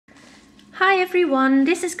Hi everyone,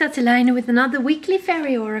 this is Cathelijne with another weekly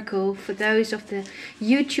fairy oracle for those of the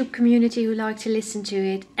YouTube community who like to listen to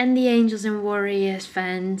it and the Angels and Warriors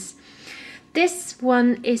fans. This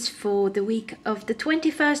one is for the week of the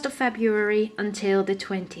 21st of February until the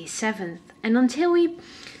 27th. And until we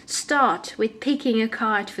start with picking a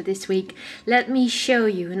card for this week, let me show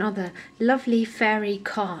you another lovely fairy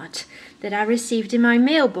card that I received in my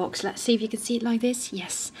mailbox. Let's see if you can see it like this.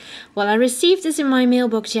 Yes. Well, I received this in my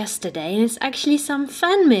mailbox yesterday, and it's actually some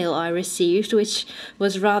fan mail I received, which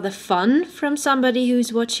was rather fun from somebody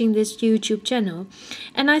who's watching this YouTube channel.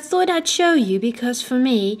 And I thought I'd show you because for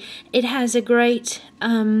me it has a great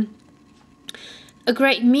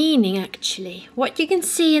meaning actually. What you can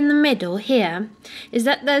see in the middle here is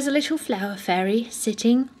that there's a little flower fairy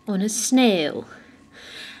sitting on a snail.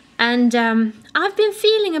 And I've been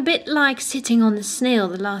feeling a bit like sitting on a snail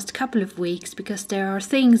the last couple of weeks because there are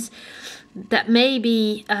things that may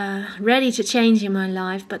be ready to change in my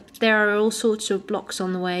life, but there are all sorts of blocks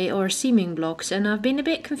on the way, or seeming blocks, and I've been a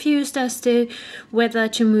bit confused as to whether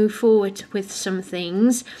to move forward with some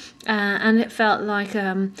things, and it felt like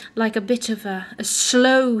a bit of a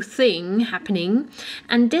slow thing happening.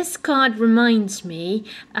 And this card reminds me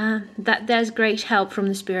that there's great help from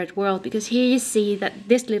the spirit world, because here you see that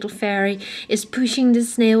this little fairy is pushing the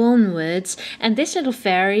snail onwards, and this little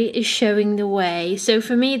fairy is showing the way. So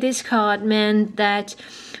for me, this card meant that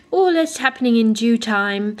all is happening in due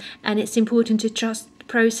time, and it's important to trust the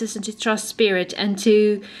process and to trust spirit, and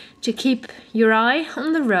to keep your eye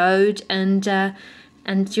on the road and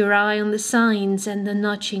your eye on the signs and the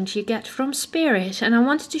nudgings you get from spirit. And I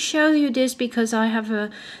wanted to show you this because I have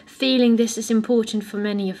a feeling this is important for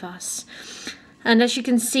many of us. And as you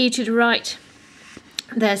can see to the right,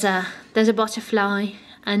 there's a butterfly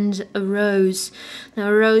and a rose. Now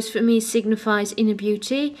a rose for me signifies inner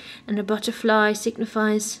beauty, and a butterfly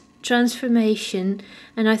signifies transformation.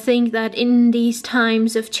 And I think that in these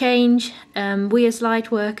times of change, we as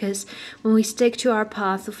light workers, when we stick to our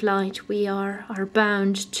path of light, we are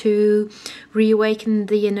bound to reawaken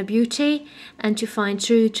the inner beauty and to find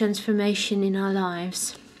true transformation in our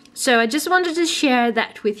lives. So I just wanted to share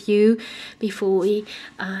that with you before we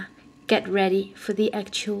get ready for the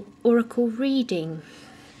actual oracle reading.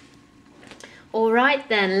 Alright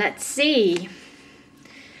then, let's see.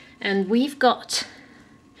 And we've got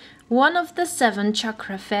one of the 7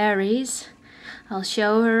 chakra fairies. I'll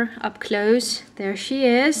show her up close. There she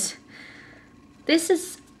is. This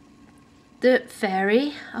is the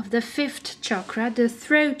fairy of the 5th chakra, the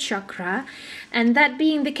throat chakra. And that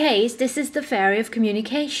being the case, this is the fairy of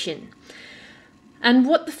communication. And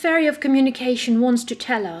what the fairy of communication wants to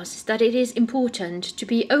tell us is that it is important to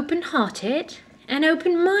be open-hearted and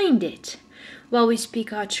open-minded while we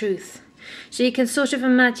speak our truth. So you can sort of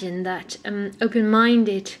imagine that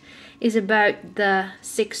open-minded is about the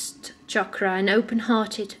 6th chakra and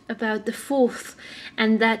open-hearted about the 4th,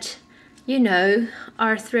 and that, you know,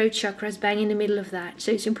 our throat chakra is bang in the middle of that.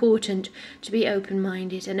 So it's important to be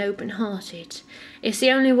open-minded and open-hearted. It's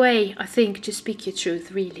the only way, I think, to speak your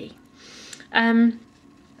truth, really.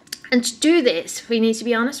 And to do this, we need to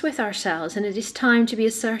be honest with ourselves, and it is time to be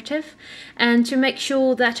assertive and to make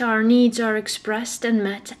sure that our needs are expressed and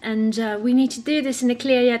met, and we need to do this in a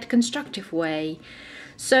clear yet constructive way.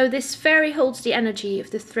 So this fairy holds the energy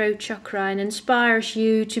of the throat chakra and inspires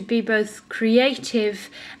you to be both creative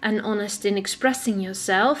and honest in expressing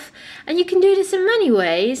yourself. And you can do this in many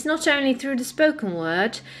ways, not only through the spoken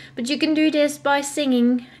word, but you can do this by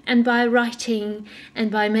singing and by writing and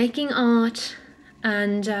by making art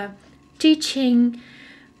and teaching,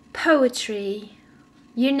 poetry,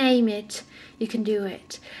 you name it, you can do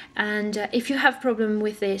it. And if you have a problem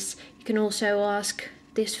with this, you can also ask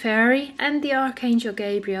this fairy and the Archangel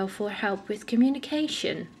Gabriel for help with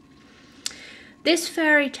communication. This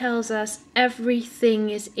fairy tells us everything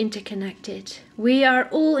is interconnected. We are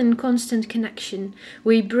all in constant connection.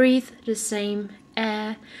 We breathe the same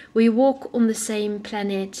air, we walk on the same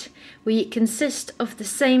planet, we consist of the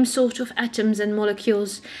same sort of atoms and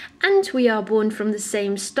molecules, and we are born from the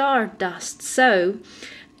same star dust. So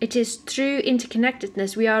it is through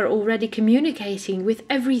interconnectedness we are already communicating with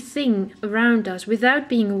everything around us without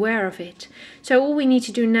being aware of it. So all we need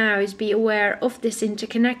to do now is be aware of this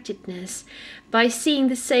interconnectedness. By seeing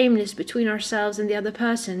the sameness between ourselves and the other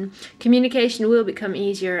person, communication will become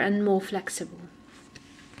easier and more flexible.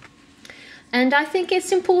 And I think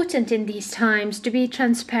it's important in these times to be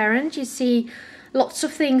transparent. You see lots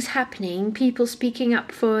of things happening, people speaking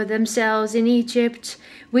up for themselves in Egypt,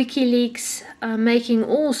 WikiLeaks making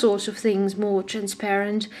all sorts of things more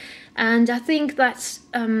transparent. And I think that's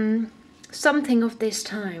something of this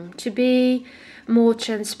time, to be more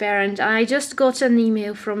transparent. I just got an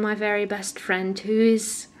email from my very best friend who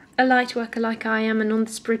is a light worker like I am and on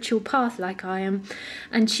the spiritual path like I am,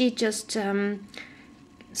 and she just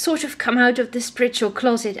sort of come out of the spiritual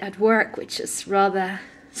closet at work, which is rather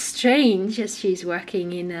strange as she's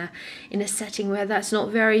working in a setting where that's not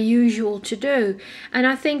very usual to do. And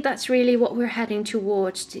I think that's really what we're heading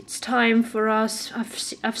towards. It's time for us,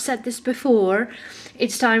 I've said this before,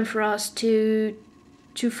 it's time for us to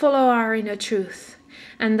follow our inner truth,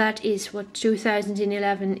 and that is what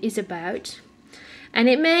 2011 is about. And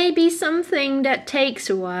it may be something that takes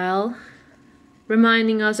a while,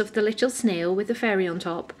 reminding us of the little snail with the fairy on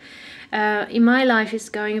top. In my life it's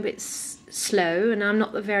going a bit slow, and I'm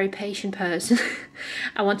not a very patient person.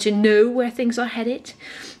 I want to know where things are headed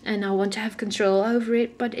and I want to have control over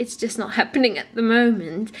it, but it's just not happening at the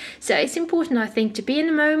moment. So it's important, I think, to be in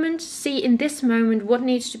the moment, see in this moment what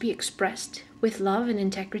needs to be expressed with love and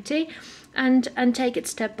integrity, and take it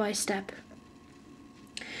step by step.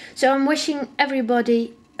 So I'm wishing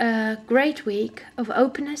everybody a great week of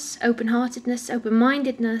openness, open-heartedness,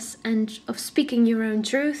 open-mindedness, and of speaking your own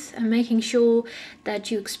truth and making sure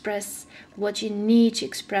that you express what you need to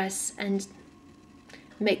express, and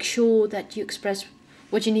make sure that you express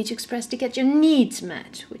what you need to express to get your needs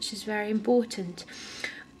met, which is very important.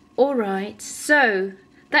 All right, so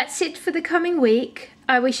that's it for the coming week.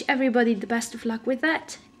 I wish everybody the best of luck with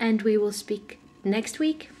that, and we will speak next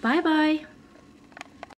week. Bye bye.